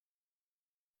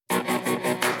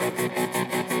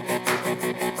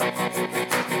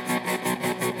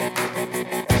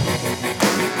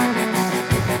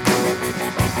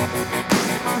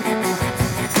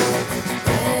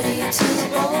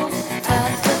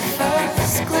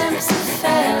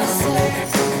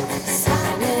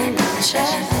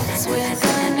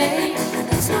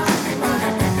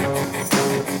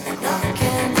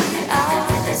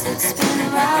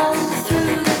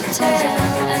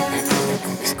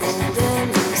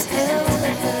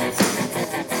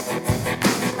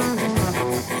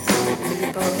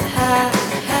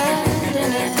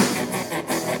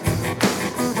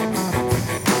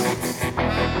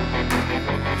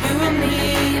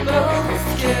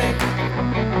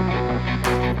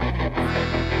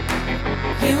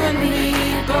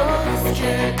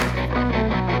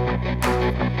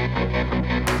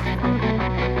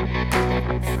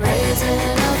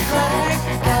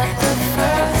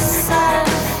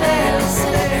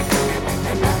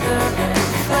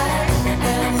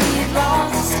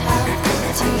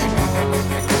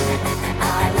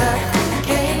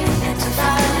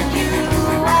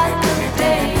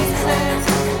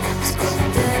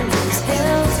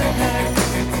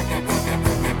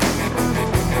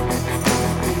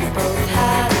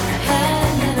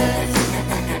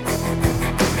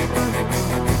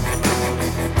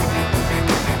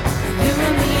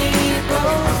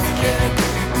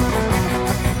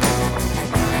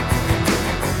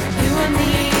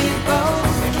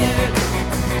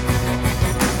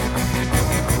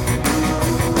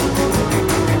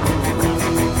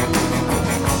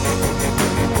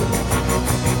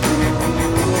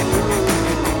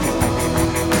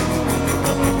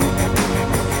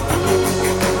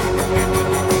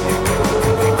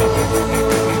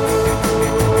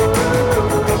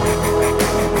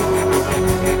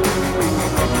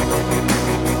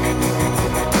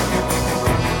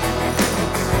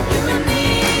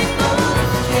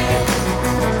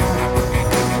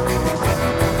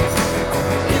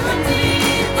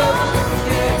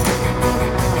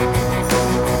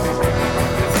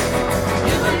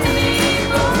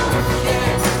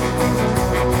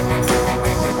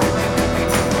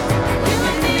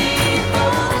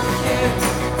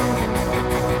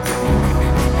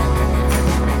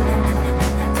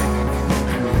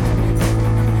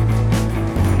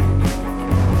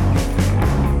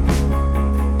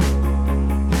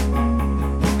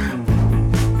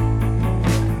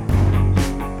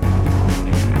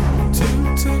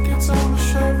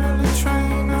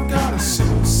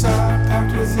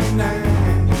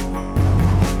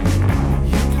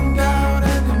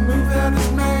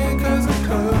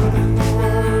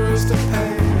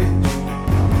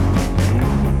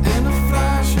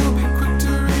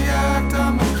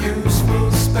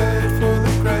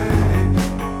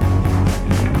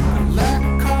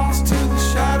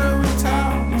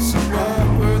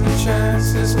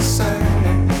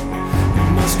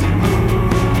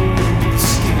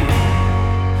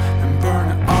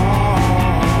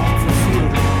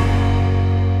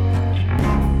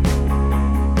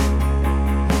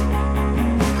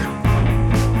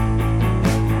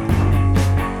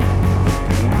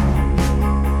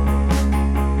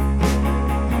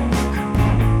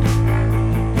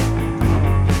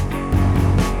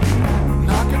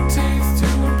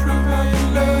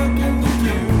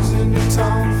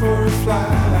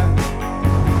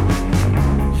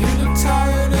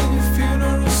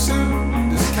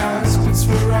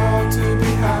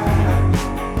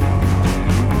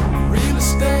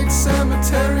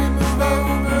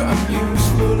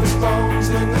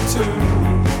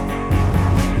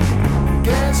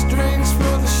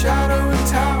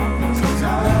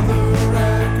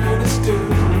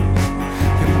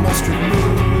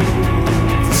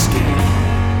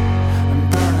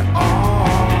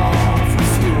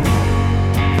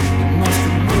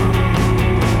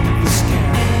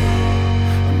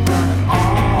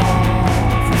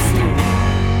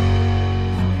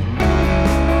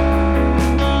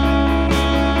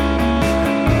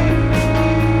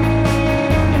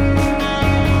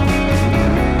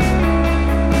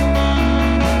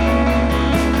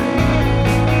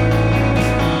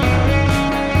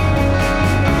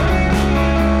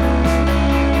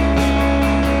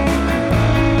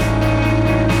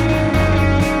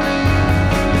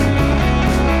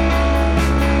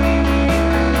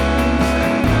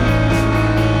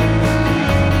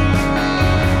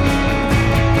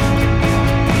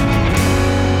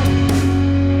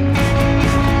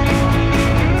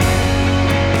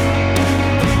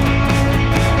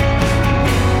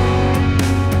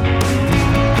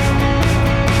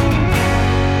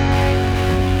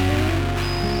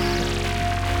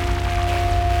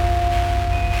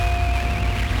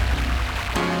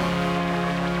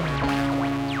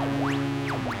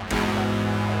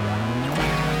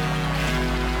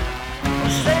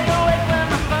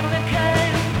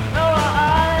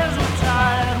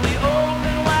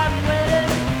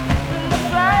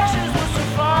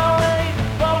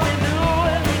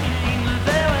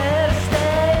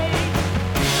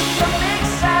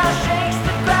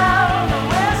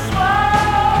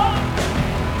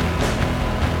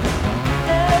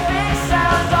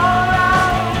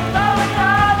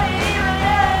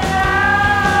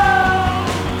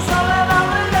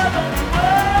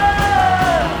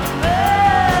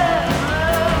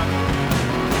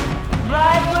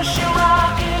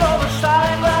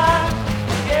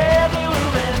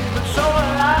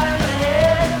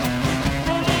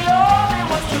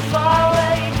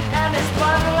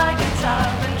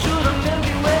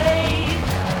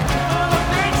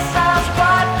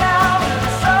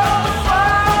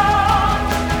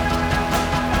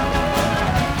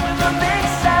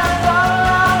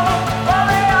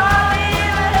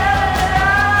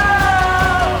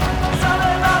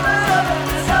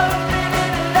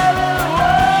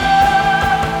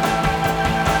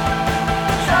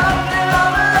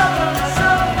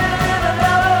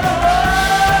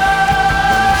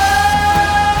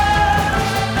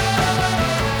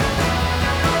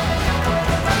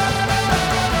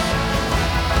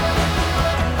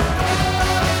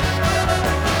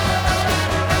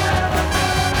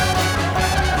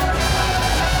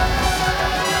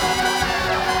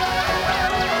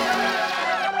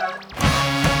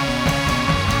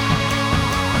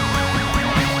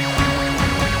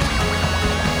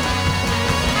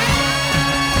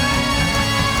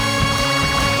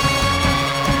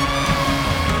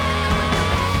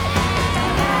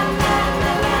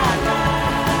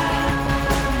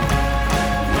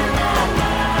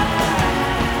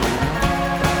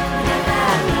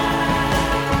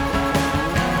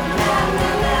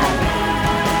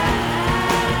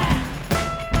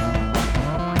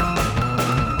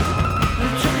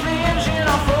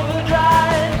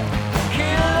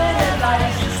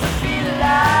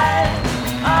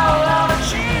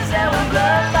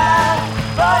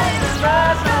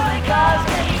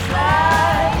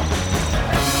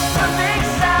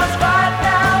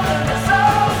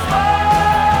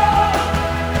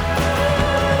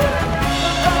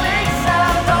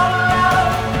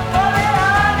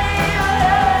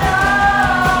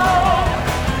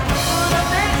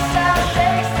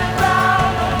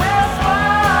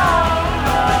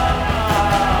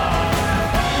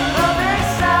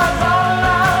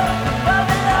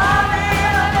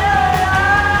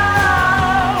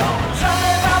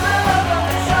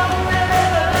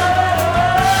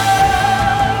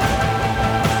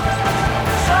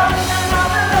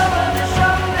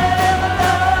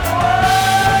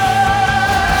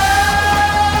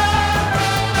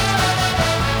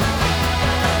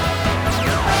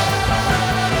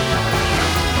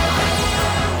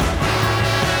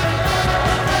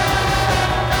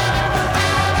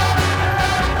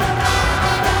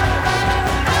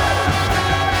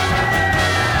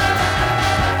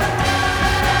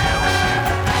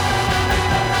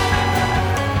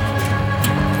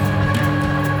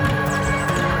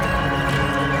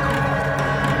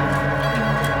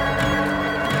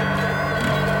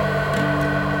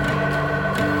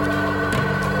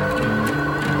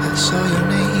saw your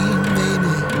name,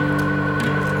 baby,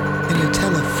 in your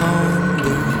telephone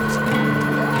booth.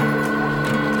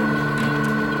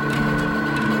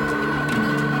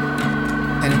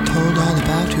 And it told all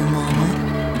about you, mama.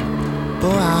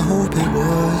 Boy, I hope it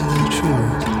was the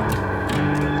truth.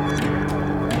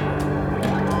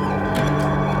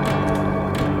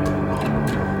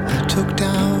 I took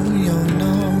down your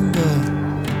number,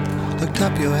 looked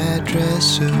up your address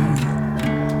soon.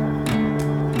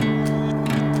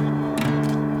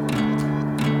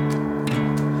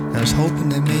 I was hoping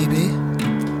that maybe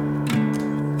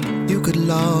you could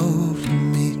love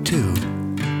me too.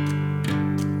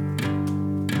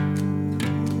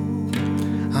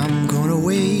 I'm gonna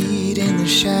wait in the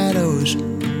shadows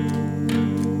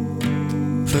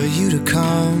for you to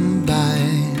come by.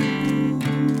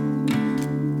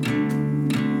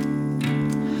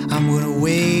 I'm gonna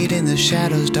wait in the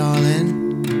shadows, darling,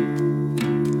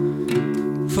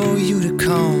 for you to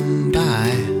come by.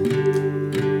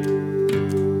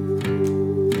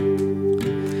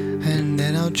 And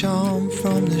then I'll jump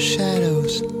from the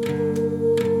shadows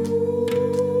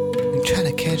and try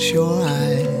to catch your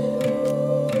eye.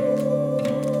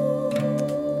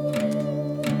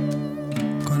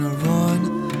 Gonna run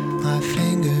my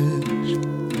fingers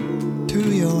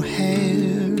through your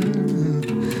hair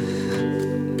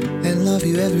and love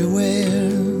you everywhere.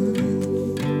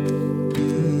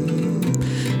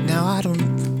 Now I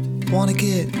don't wanna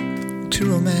get too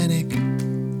romantic,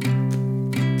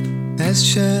 that's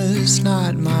just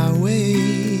not my way.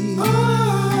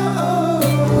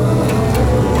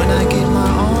 When I get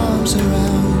my arms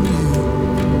around you,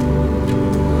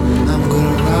 I'm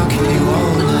gonna rock you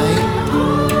all night,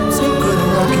 gonna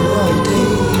rock you all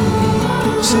day,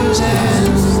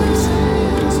 Suzanne.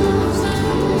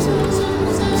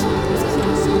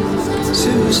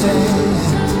 Suzanne,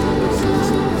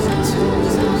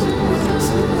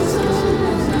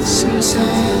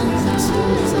 Suzanne,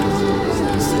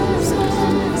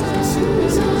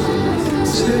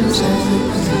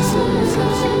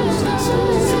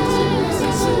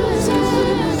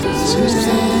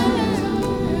 Suzanne,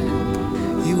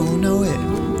 you won't know it,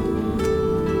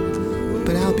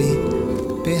 but I'll be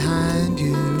behind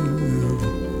you.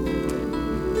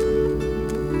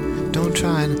 Don't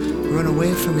try and run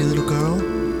away from me, little girl.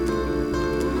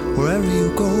 Wherever you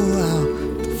go, I'll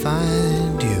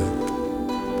find you.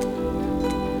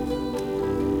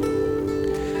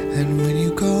 And when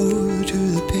you go to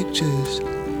the pictures,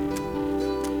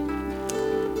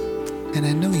 and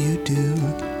I know you do,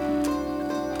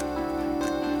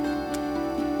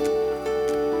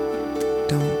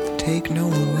 don't take no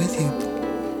one with you,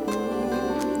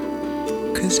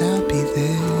 'cause I'll be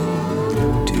there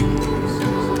too.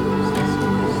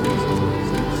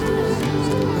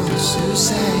 Oh,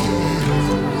 Suzanne,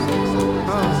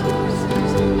 oh,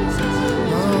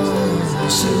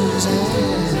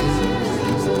 Suzanne,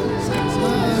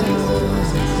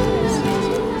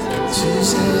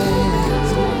 Suzanne,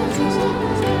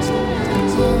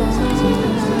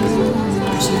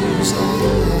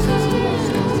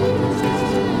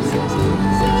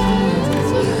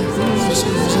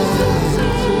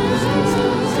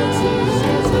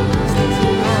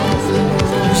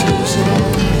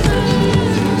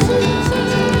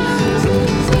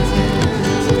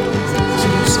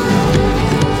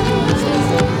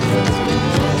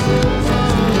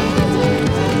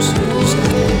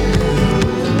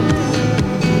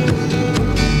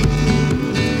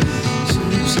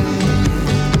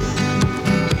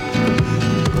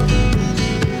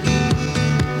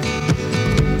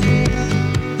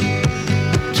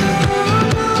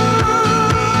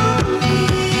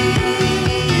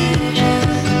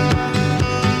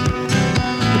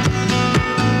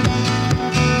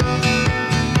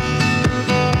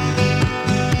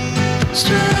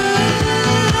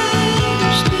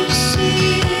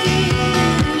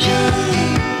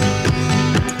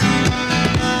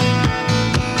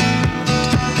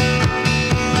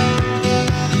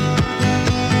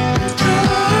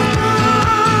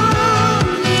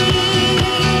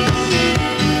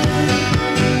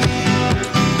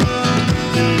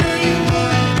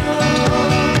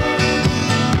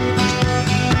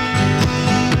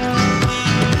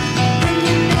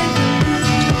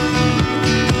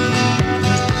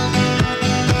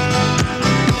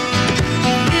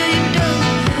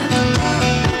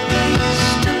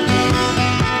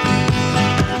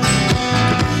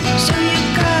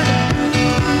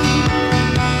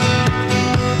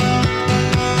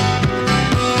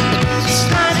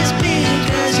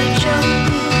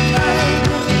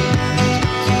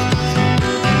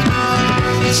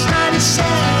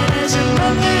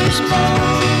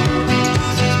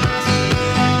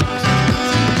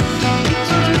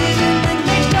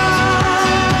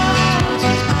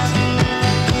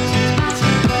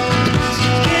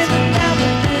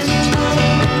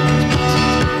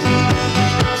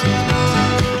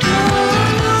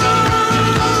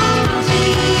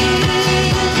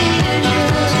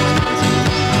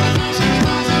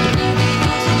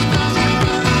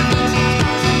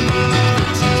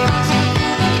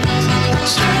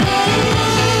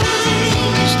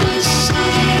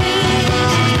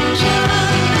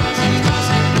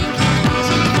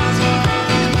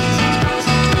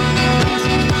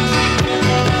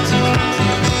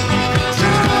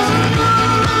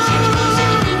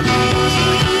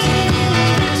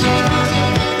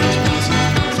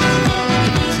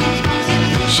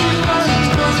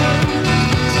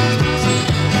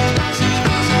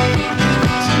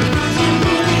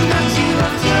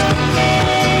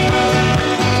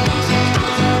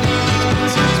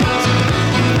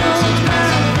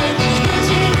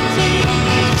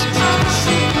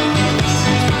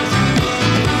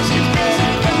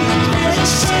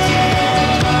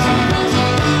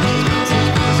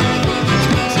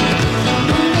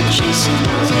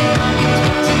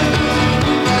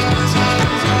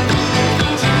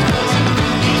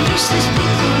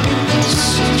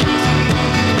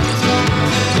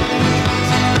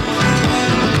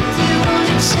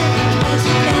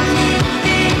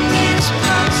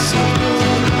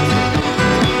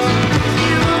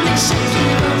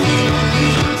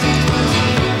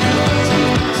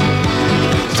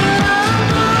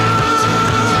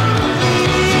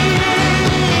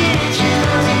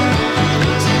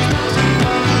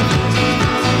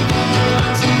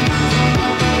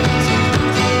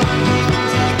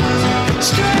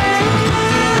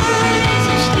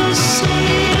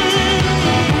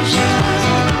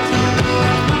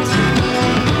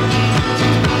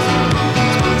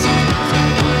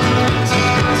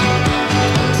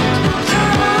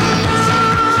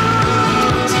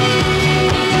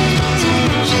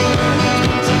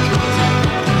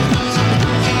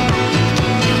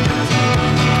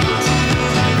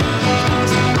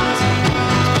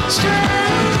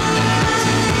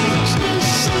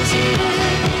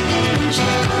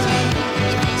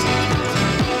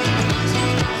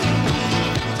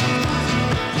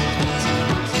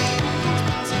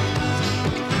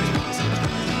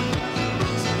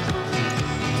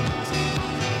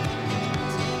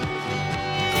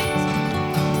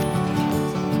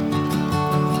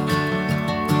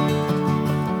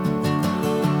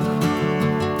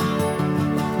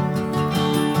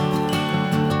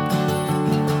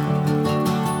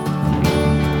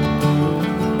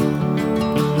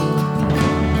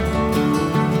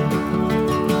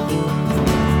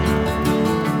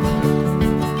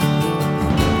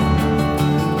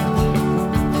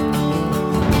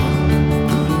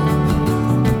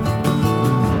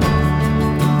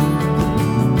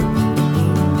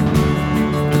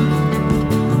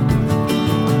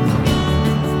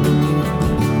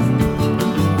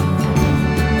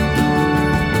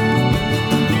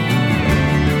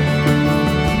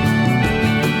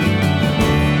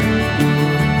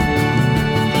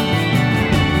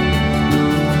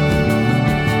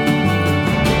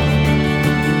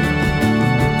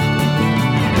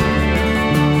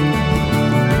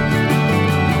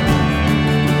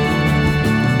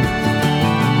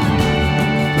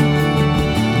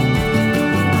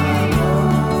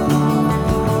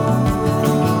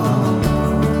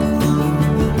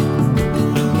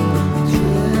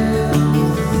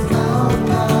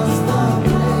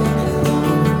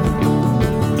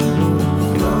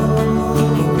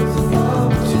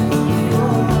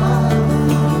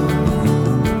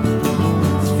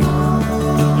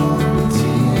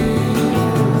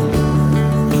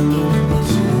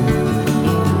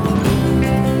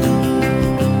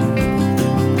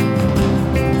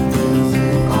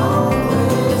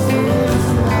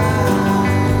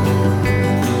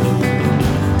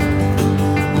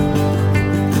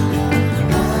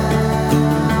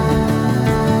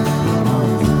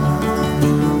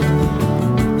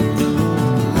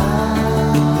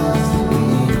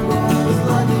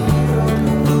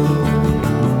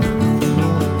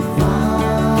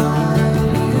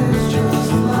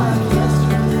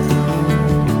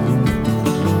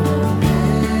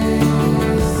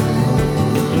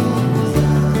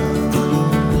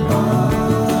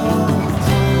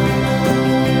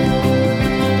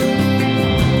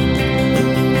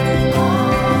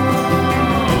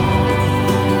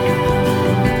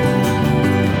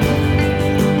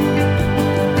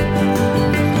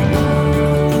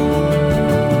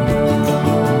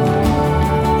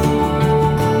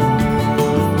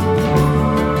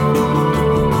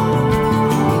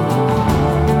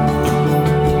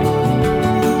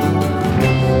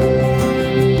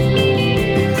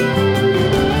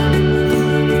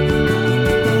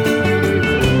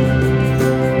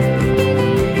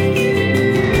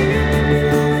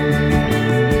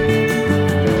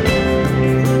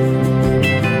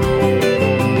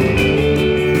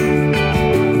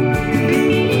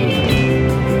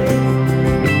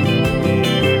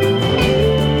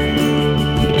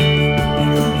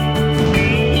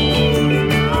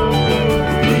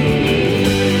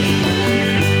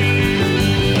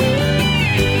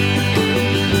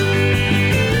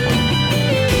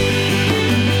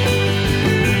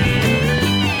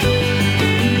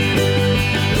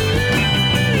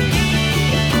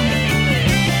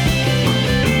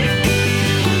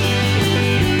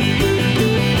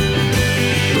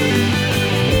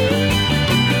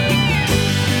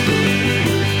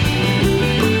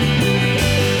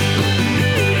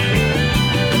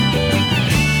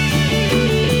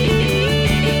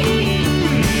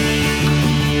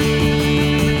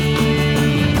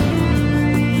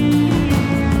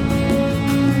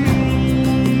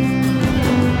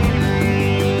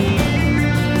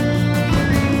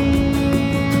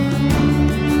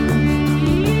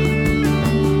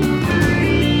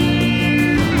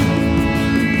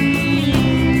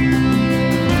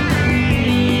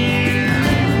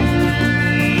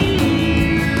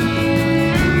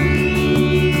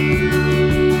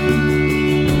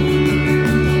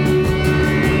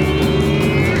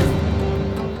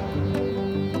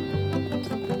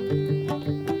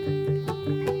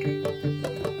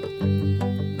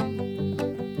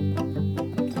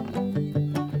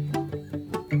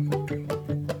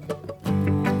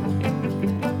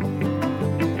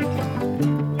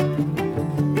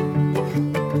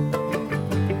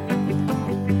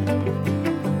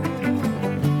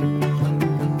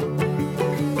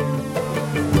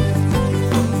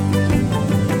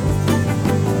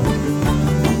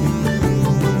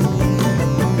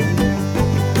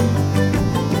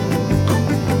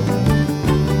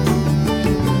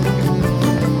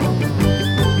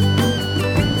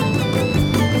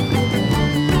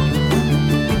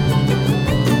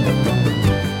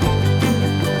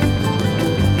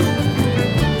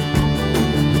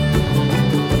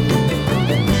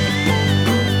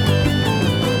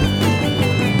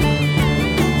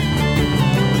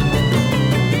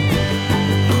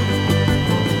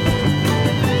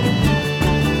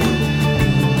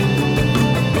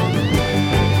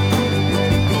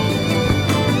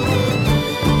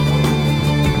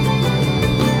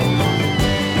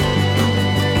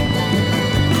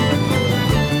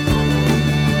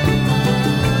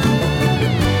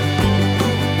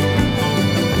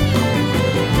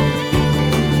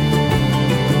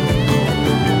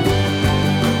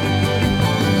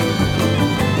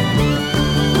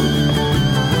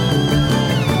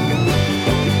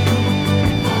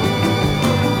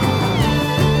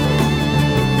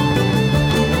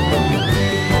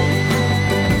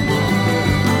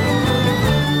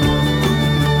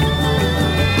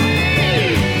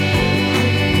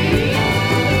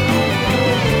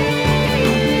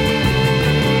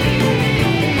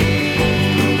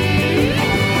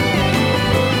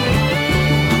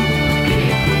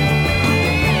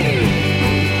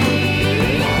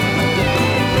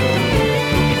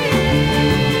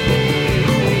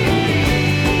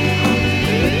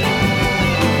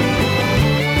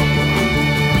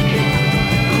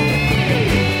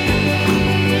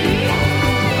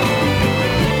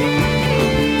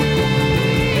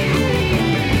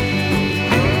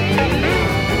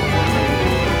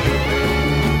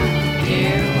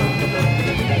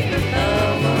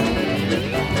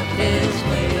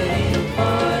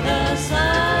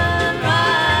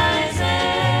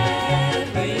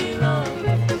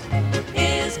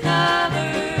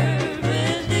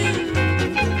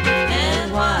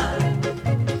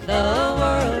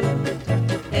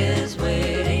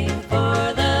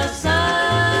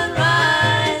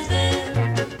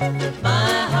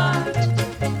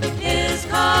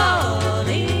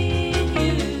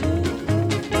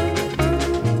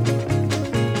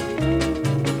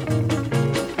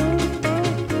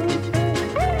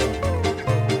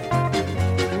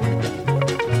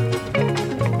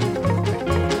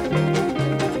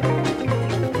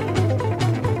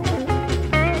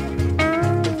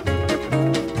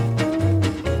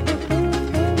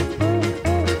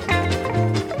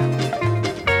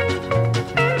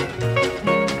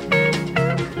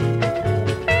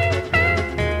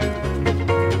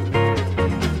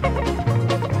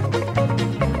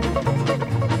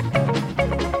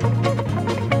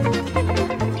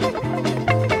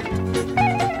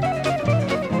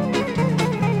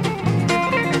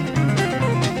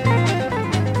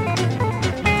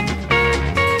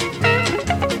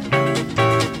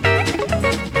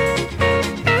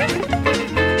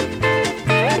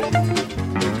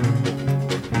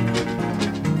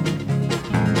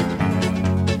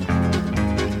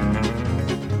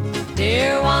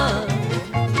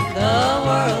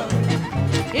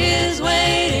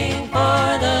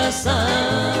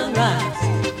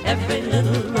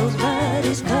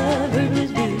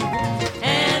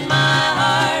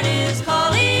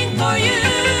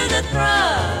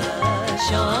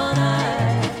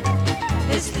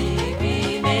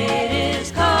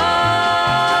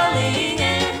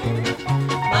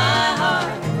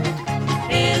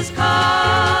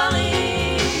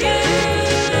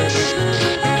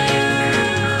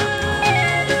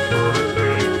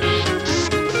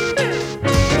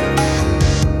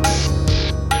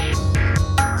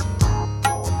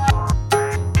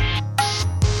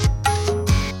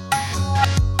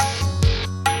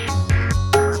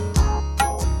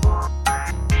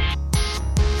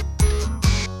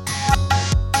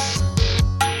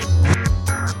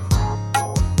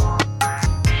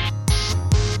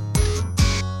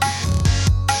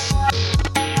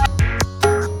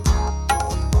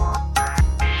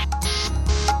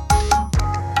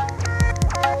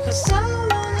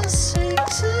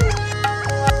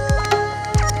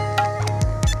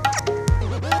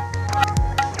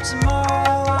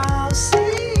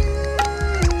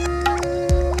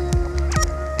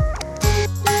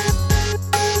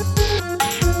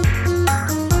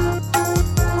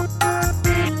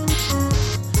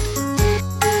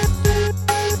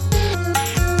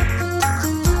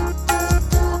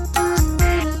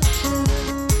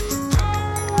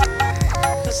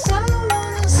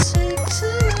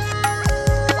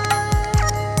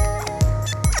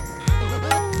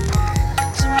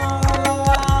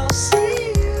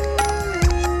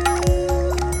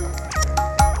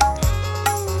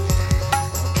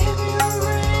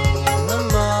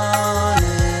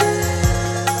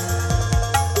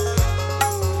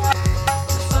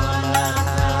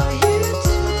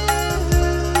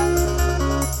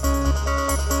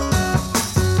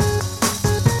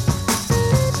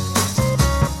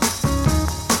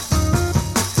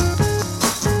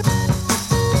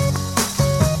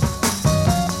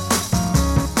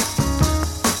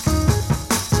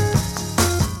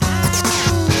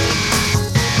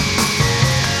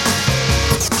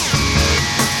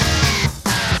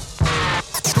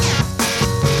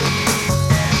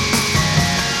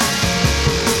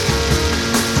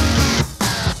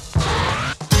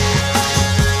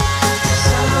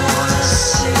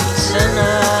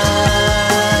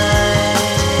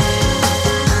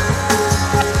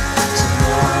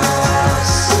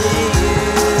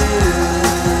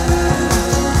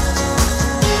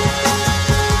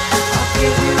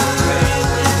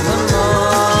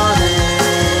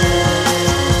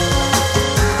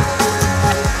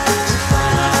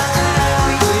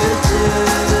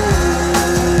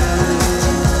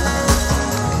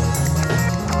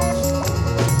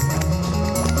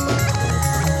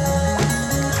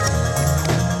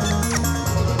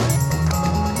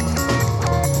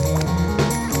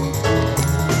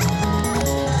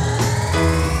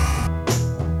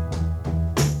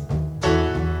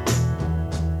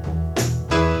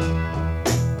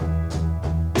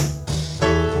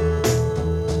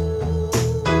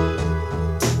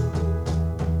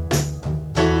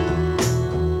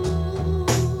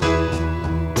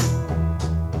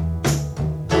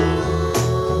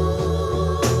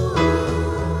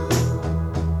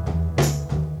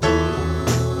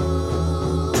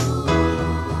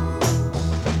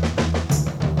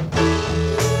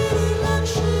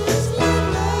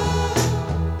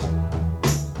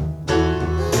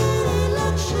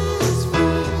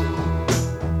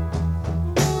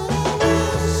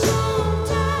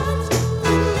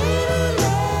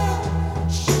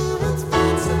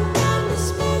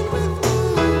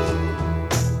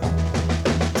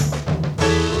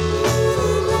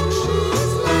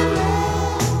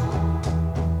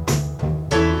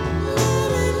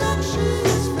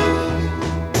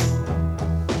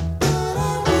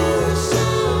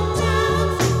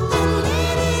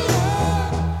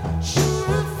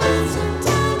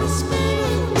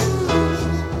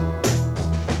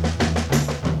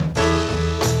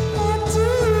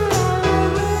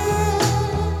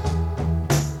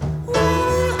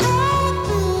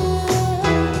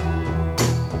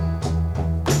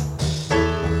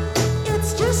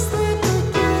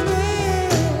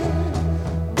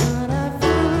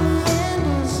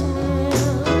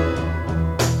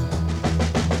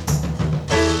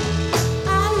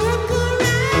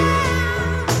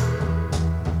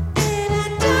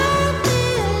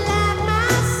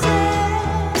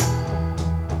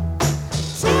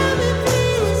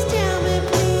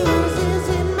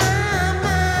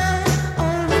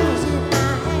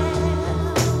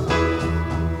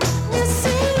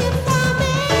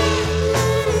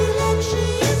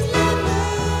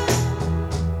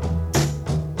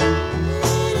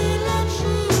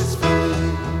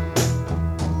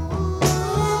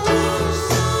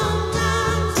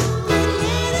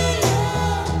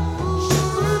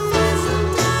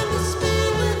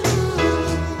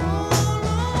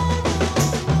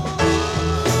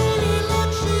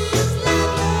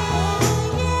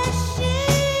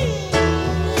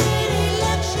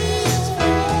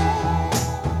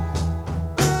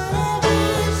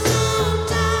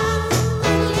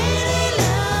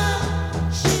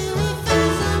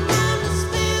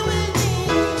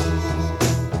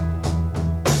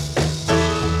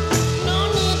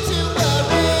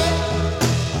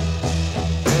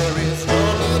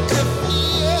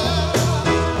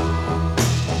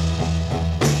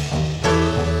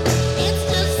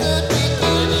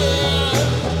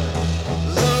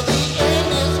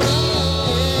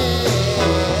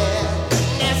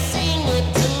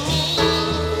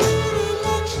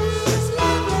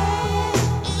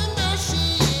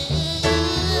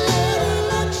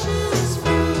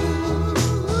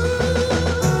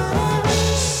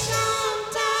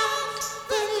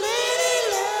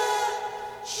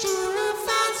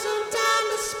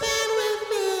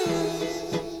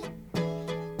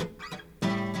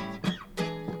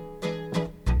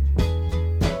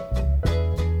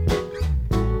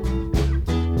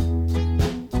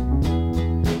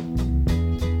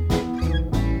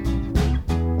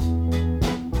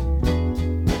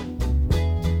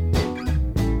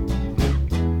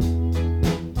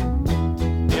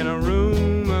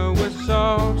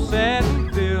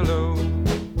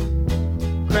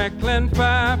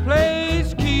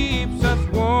 fireplace keeps us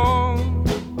warm.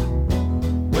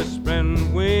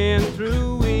 Whispering wind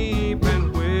through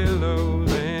weeping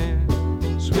willows,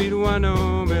 and sweet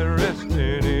Wynomi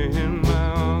resting in my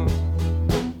arms.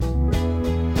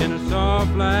 In a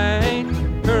soft light,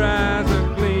 her eyes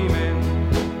are gleaming.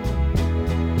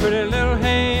 Pretty little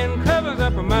hand covers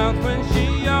up her mouth when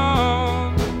she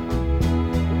yawns.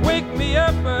 Wake me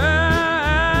up,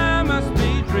 I must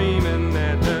be dreaming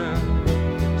that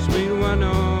sweet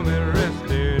Wynomi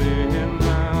rested in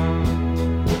my arms.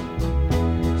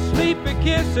 Sleepy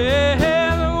kisses,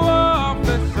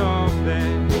 awfully softly,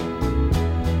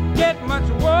 get much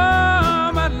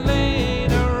warmer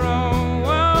later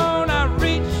on. I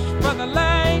reach for the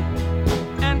light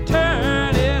and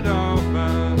turn it off.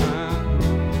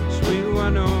 Sweet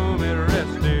Wynomi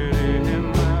rested in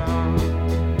my arms.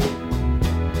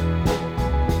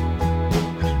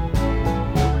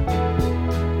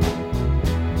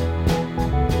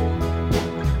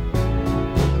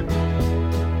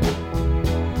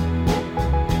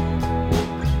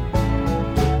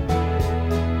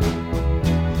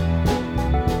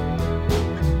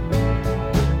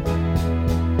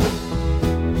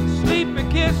 Sleepy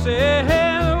kisses,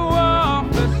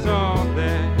 awfully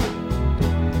softly,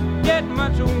 get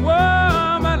much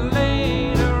warmer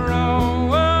later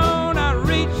on. I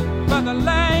reach for the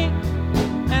light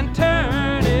and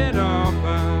turn it off.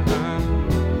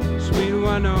 Sweet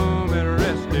Wynomi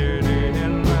rested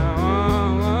in my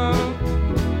arms.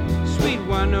 Sweet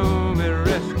Wynomi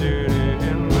rested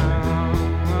in my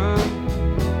arms.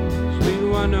 Sweet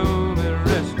Wynomi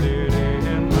rested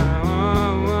in my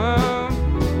arms.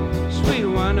 Sweet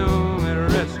Wynomi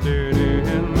rested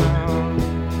in my arms.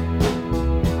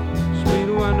 Sweet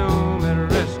Wynomi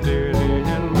rested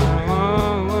in my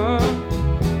arms.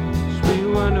 Sweet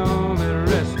Wynomi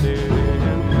rested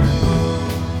in my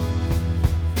arms.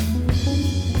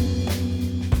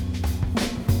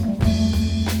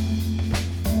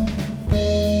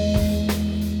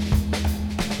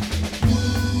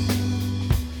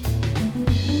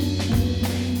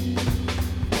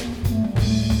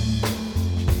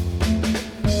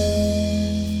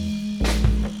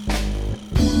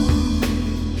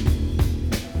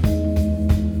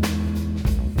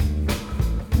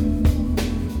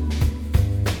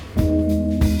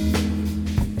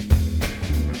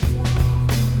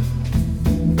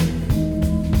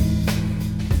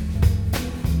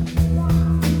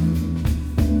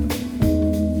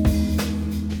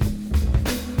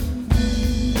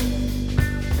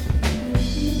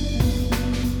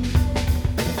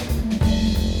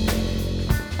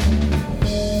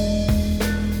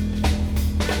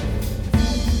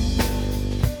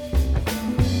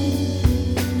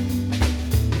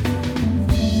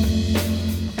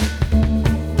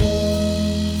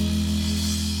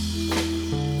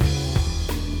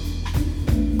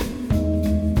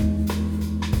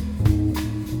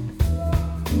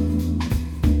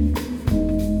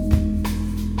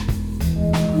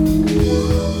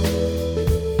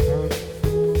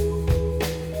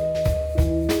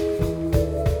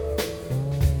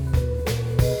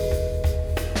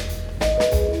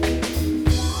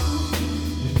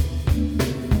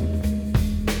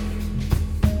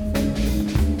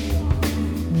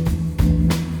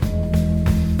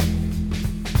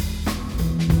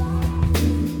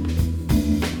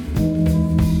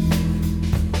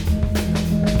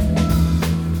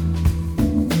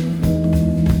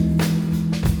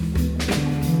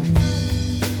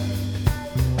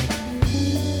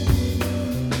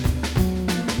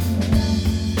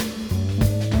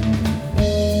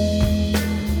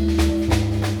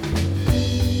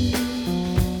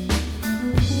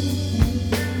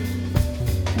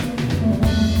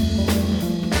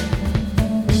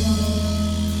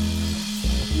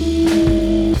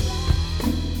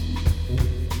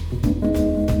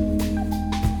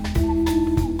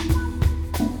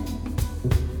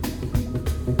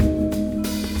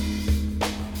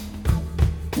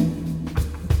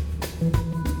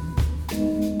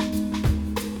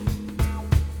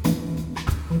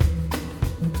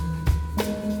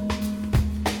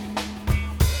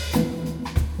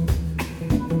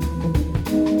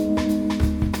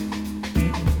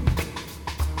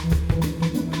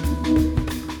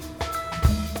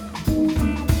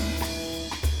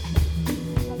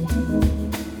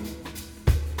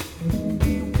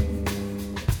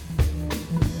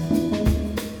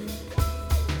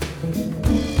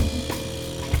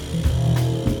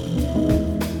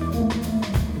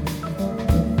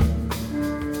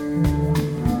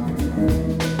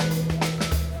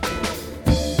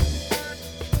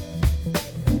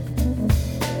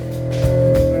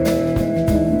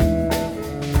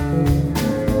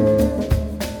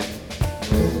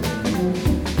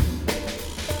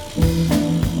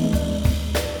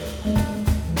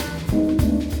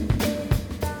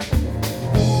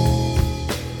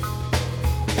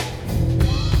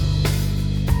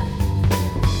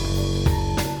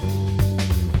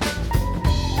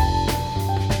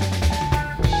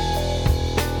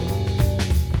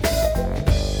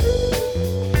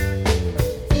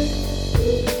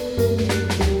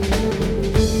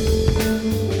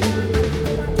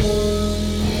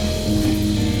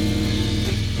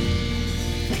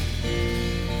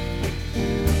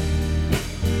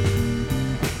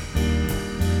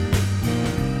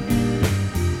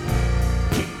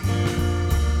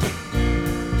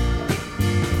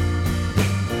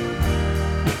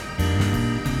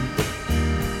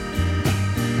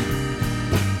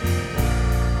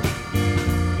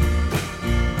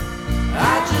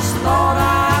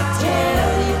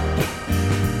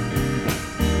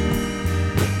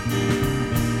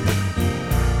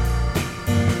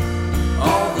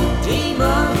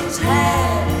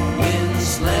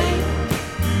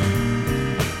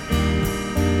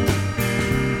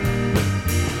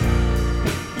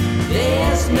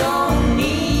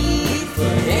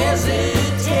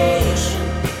 hesitation.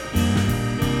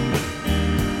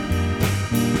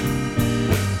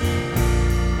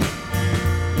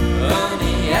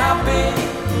 Honey, I've been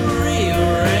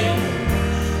rearranged.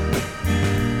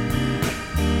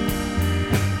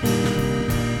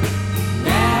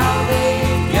 Now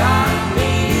they've got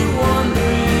me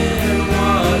wondering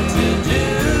what to do.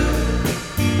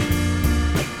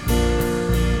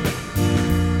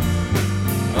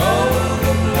 Oh,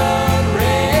 the blood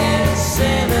red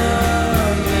sentimental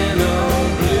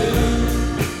blues.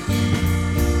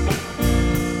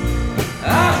 I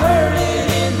heard it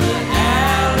in the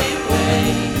alleyway.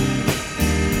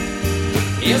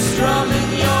 You're strumming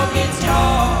your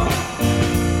guitar,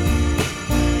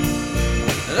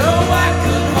 though I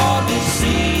could hardly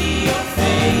see your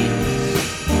face.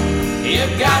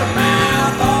 You've got a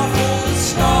mouth all full of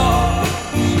stars.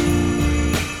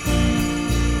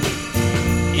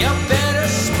 You better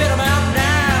spit 'em out now.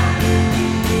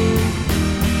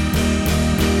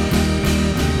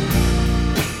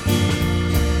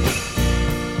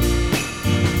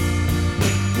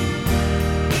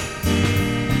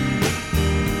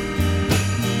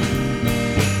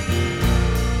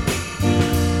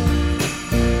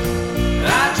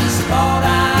 I just thought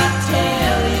I'd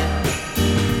tell you.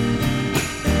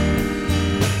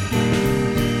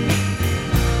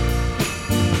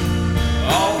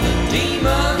 All the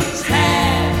demons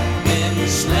have been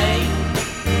slain.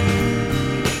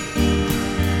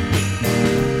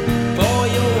 For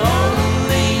you'll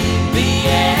only be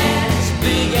as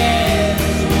big as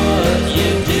what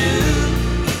you do.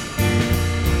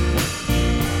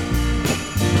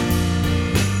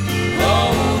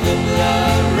 Oh, the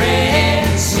blood red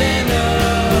sentimental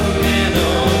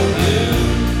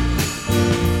blues.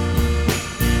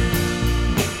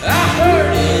 I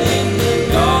heard it in the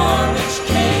garbage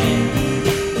can,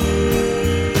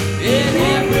 in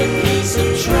every piece of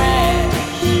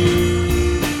trash.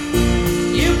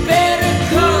 You better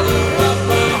color up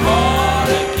my heart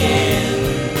again.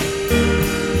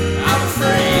 I'm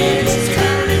afraid it's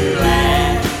turning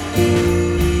black.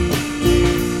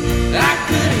 I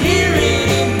could hear it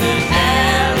in the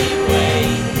alleyway.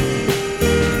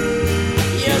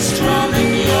 You're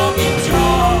strumming your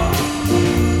guitar,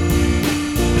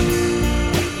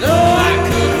 though I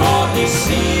could hardly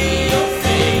see your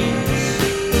face.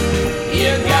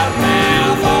 You got a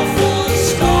mouth all full of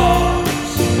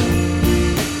stars.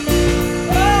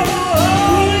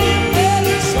 Oh, you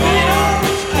better spit on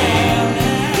the can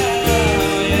now.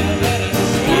 You better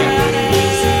spit on the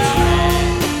track.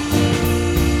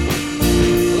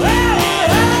 Well,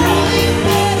 you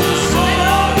better spit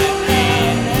on the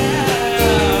can now.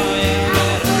 You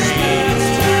better spit on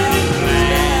the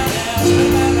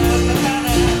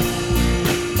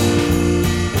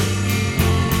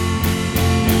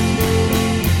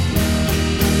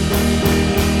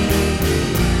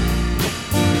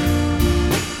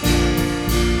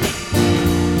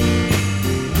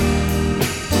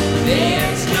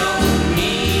There's no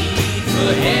need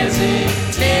for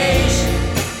hesitation.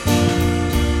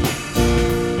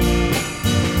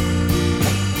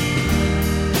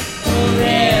 Oh,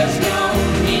 there's no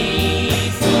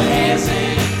need for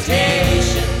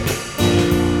hesitation.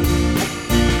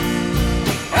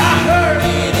 I heard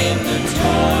it in the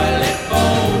toilet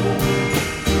bowl.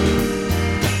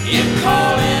 You're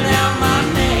calling out my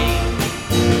name.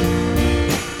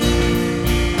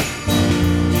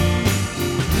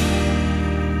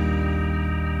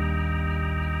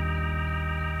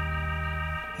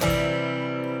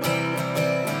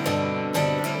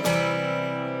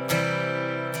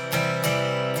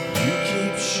 You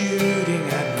keep shooting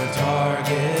at my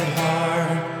target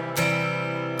heart.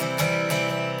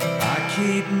 I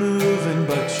keep moving,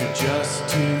 but you're just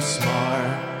too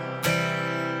smart.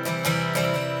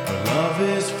 Our love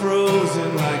is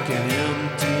frozen like an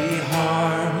empty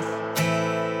heart.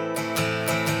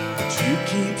 But you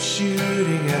keep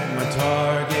shooting at my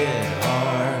target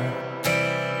heart.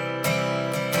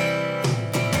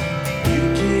 You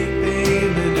keep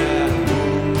aiming at a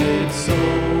wounded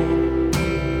soul.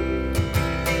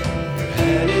 Your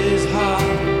head is hot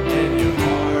and your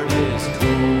heart is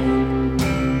cold.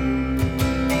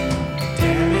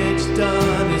 Damage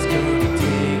done is gonna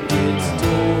take its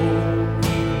toll.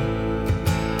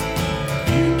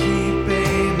 You keep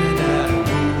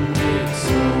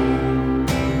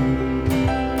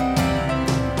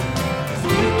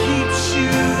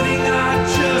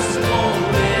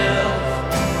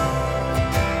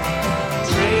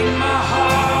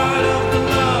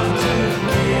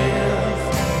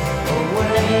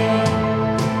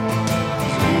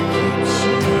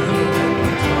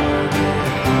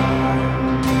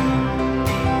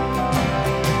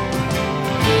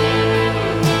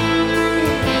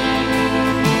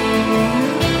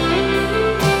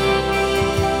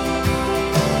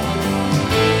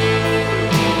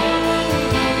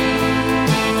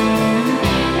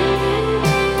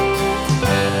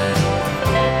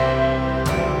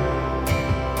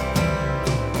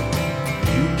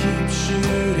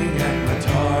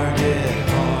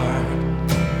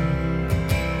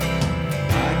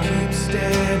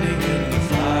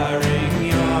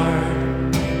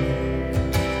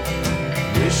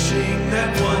wishing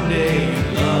that one day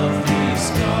you'd love these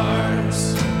scars.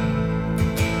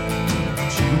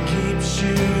 But you keep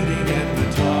shooting.